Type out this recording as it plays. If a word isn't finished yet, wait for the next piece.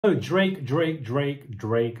So Drake,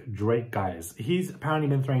 guys. He's apparently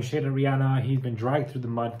been throwing shade at Rihanna. He's been dragged through the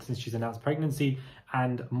mud since she's announced pregnancy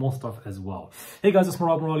and more stuff as well. Hey guys, it's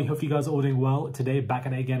Morali. Hope you guys are all doing well. Today, back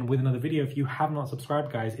at it again with another video. If you have not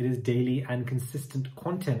subscribed, guys, it is daily and consistent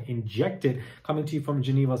content injected coming to you from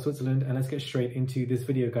Geneva, Switzerland. And let's get straight into this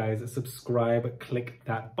video, guys. Subscribe, click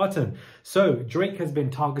that button. So Drake has been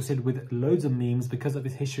targeted with loads of memes because of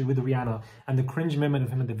his history with Rihanna and the cringe moment of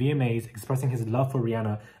him at the VMAs expressing his love for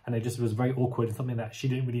Rihanna. And it just was very awkward and something that she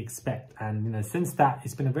didn't really expect. And, you know, since that,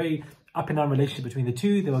 it's been a very up and down relationship between the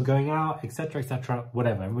two. They were going out, etc.,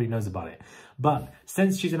 whatever. Everybody knows about it. But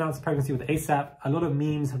since she's announced pregnancy with ASAP, a lot of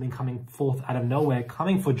memes have been coming forth out of nowhere,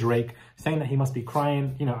 coming for Drake, saying that he must be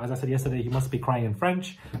crying. You know, as I said yesterday, he must be crying in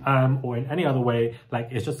French or in any other way. Like,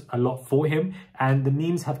 it's just a lot for him. And the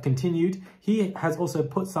memes have continued. He has also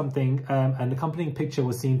put something, and the accompanying picture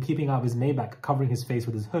was seen peeping out of his Maybach, covering his face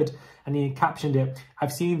with his hood. And he captioned it,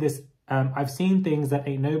 I've seen things that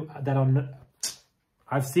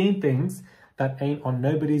ain't on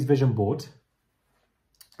nobody's vision board.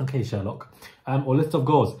 Okay, Sherlock. Or list of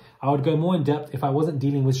goals. I would go more in depth if I wasn't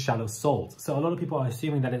dealing with shallow souls. So a lot of people are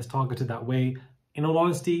assuming that it's targeted that way. In all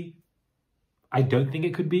honesty, I don't think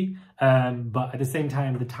it could be. But at the same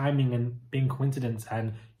time, the timing and being coincidence,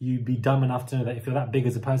 and you'd be dumb enough to know that if you're that big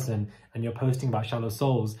as a person and you're posting about shallow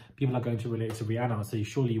souls, people are going to relate to Rihanna. So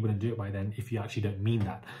surely you wouldn't do it by then if you actually don't mean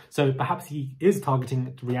that. So perhaps he is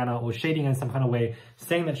targeting Rihanna or shading her in some kind of way,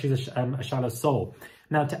 saying that she's a shallow soul.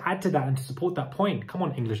 Now, to add to that and to support that point, come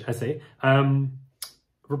on, English essay,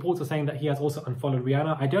 reports are saying that he has also unfollowed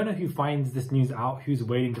Rihanna. I don't know who finds this news out, who's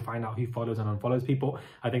waiting to find out who follows and unfollows people.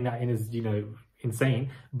 I think that is, you know, insane.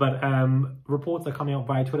 But reports are coming out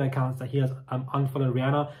via Twitter accounts that he has unfollowed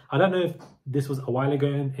Rihanna. I don't know if this was a while ago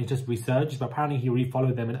and it just resurged, but apparently he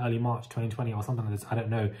refollowed them in early March 2020 or something like this. I don't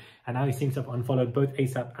know. And now he seems to have unfollowed both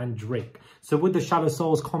ASAP and Drake. So with the shallow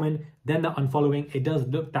souls comment, then the unfollowing, it does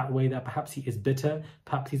look that way, that perhaps he is bitter,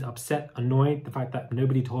 perhaps he's upset, annoyed, the fact that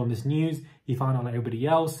nobody told him this news. He found out like everybody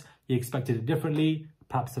else. He expected it differently.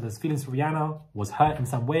 Perhaps that his feelings for Rihanna was hurt in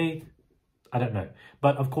some way. I don't know.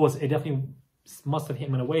 But of course, it definitely must have hit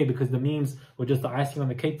him in a way, because the memes were just the icing on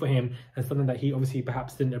the cake for him and something that he obviously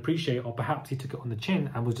perhaps didn't appreciate, or perhaps he took it on the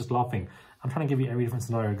chin and was just laughing. I'm trying to give you every different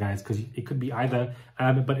scenario, guys, because it could be either,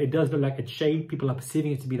 but it does look like it's shade. People are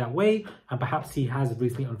perceiving it to be that way, and perhaps he has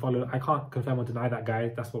recently unfollowed. I can't confirm or deny that,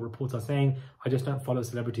 guys. That's what reports are saying. I just don't follow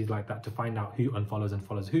celebrities like that to find out who unfollows and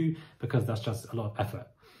follows who, because that's just a lot of effort.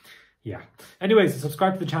 Yeah. Anyways,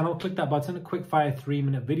 subscribe to the channel, click that button, a quick fire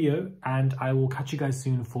 3-minute video, and I will catch you guys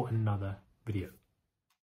soon for another video.